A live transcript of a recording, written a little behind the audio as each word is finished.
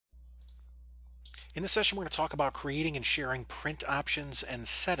In this session, we're going to talk about creating and sharing print options and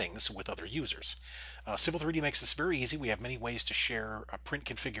settings with other users. Civil 3D makes this very easy. We have many ways to share print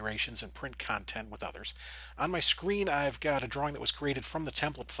configurations and print content with others. On my screen, I've got a drawing that was created from the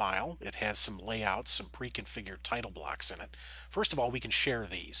template file. It has some layouts, some pre-configured title blocks in it. First of all, we can share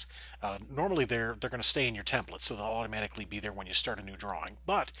these. Normally, they're going to stay in your template, so they'll automatically be there when you start a new drawing.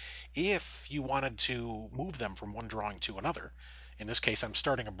 But if you wanted to move them from one drawing to another, in this case, I'm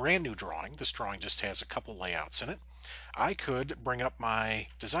starting a brand new drawing. This drawing just has a couple layouts in it. I could bring up my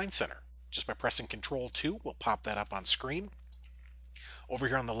design center. Just by pressing Control 2, we'll pop that up on screen. Over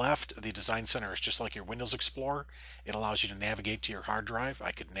here on the left, the design center is just like your Windows Explorer. It allows you to navigate to your hard drive.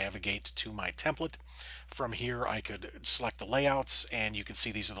 I could navigate to my template. From here, I could select the layouts, and you can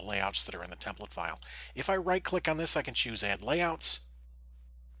see these are the layouts that are in the template file. If I right click on this, I can choose Add Layouts.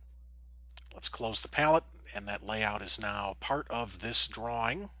 Let's close the palette, and that layout is now part of this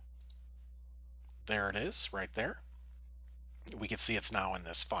drawing. There it is, right there. We can see it's now in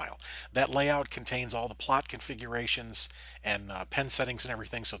this file. That layout contains all the plot configurations and pen settings and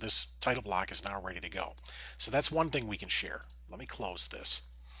everything, so this title block is now ready to go. So that's one thing we can share. Let me close this.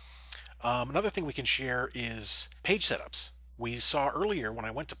 Another thing we can share is page setups. We saw earlier when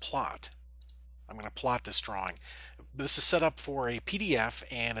I went to plot, I'm going to plot this drawing. This is set up for a PDF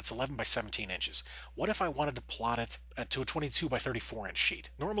and it's 11 by 17 inches. What if I wanted to plot it to a 22 by 34 inch sheet?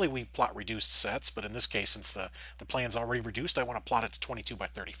 Normally we plot reduced sets, but in this case, since the plan's already reduced, I want to plot it to 22 by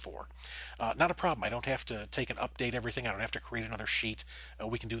 34. Not a problem. I don't have to take and update everything. I don't have to create another sheet.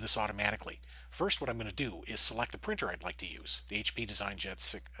 We can do this automatically. First, what I'm going to do is select the printer I'd like to use, the HP DesignJet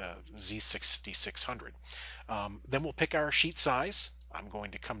Z6600. Then we'll pick our sheet size. I'm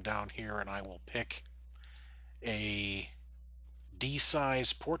going to come down here and I will pick a D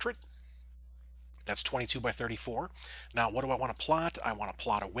size portrait. That's 22 by 34. Now, what do I want to plot? I want to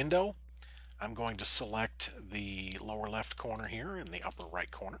plot a window. I'm going to select the lower left corner here and the upper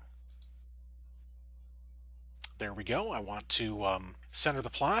right corner. There we go. I want to center the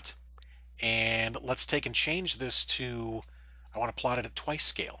plot. And let's take and change this to, I want to plot it at twice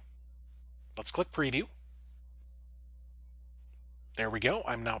scale. Let's click Preview. There we go.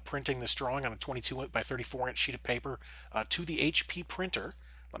 I'm now printing this drawing on a 22 by 34 inch sheet of paper to the HP printer.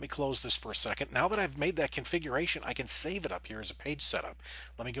 Let me close this for a second. Now that I've made that configuration, I can save it up here as a page setup.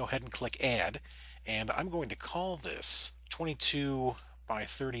 Let me go ahead and click Add, and I'm going to call this 22 by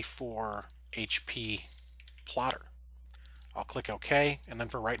 34 HP plotter. I'll click OK, and then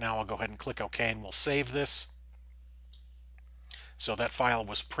for right now I'll go ahead and click OK, and we'll save this. So that file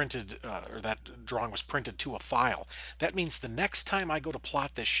was printed, or that drawing was printed to a file. That means the next time I go to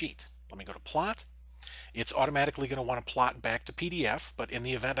plot this sheet, let me go to Plot. It's automatically going to want to plot back to PDF, but in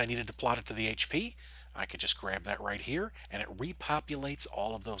the event I needed to plot it to the HP, I could just grab that right here, and it repopulates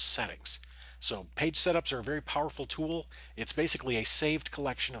all of those settings. So page setups are a very powerful tool. It's basically a saved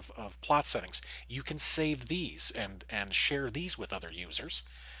collection of plot settings. You can save these and share these with other users.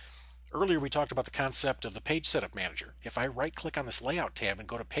 Earlier we talked about the concept of the Page Setup Manager. If I right-click on this Layout tab and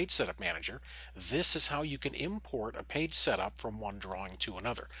go to Page Setup Manager, this is how you can import a page setup from one drawing to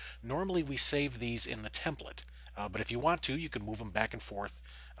another. Normally we save these in the template, but if you want to, you can move them back and forth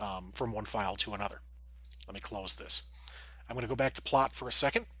from one file to another. Let me close this. I'm going to go back to Plot for a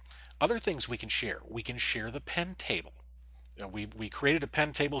second. Other things we can share. We can share the pen table. We created a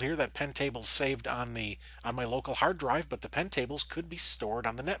pen table here. That pen table is saved on my local hard drive, but the pen tables could be stored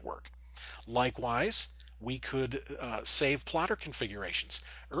on the network. Likewise, we could save plotter configurations.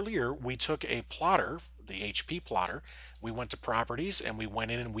 Earlier, we took a plotter, the HP plotter, we went to Properties, and we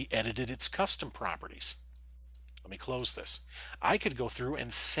went in and we edited its custom properties. Let me close this. I could go through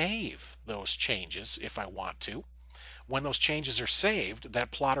and save those changes if I want to. When those changes are saved,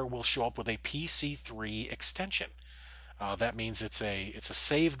 that plotter will show up with a PC3 extension. That means it's a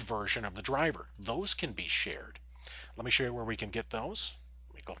saved version of the driver. Those can be shared. Let me show you where we can get those.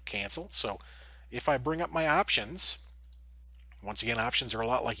 Let me click Cancel. So if I bring up my options, once again, options are a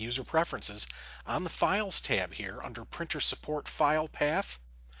lot like user preferences. On the Files tab here, under Printer Support File Path,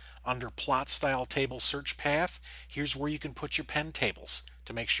 under Plot Style Table Search Path, here's where you can put your pen tables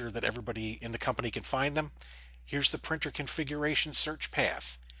to make sure that everybody in the company can find them. Here's the Printer Configuration Search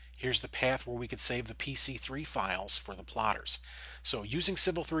Path. Here's the path where we could save the PC3 files for the plotters. So using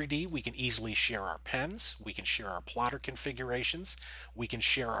Civil 3D, we can easily share our pens, we can share our plotter configurations, we can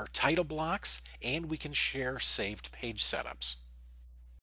share our title blocks, and we can share saved page setups.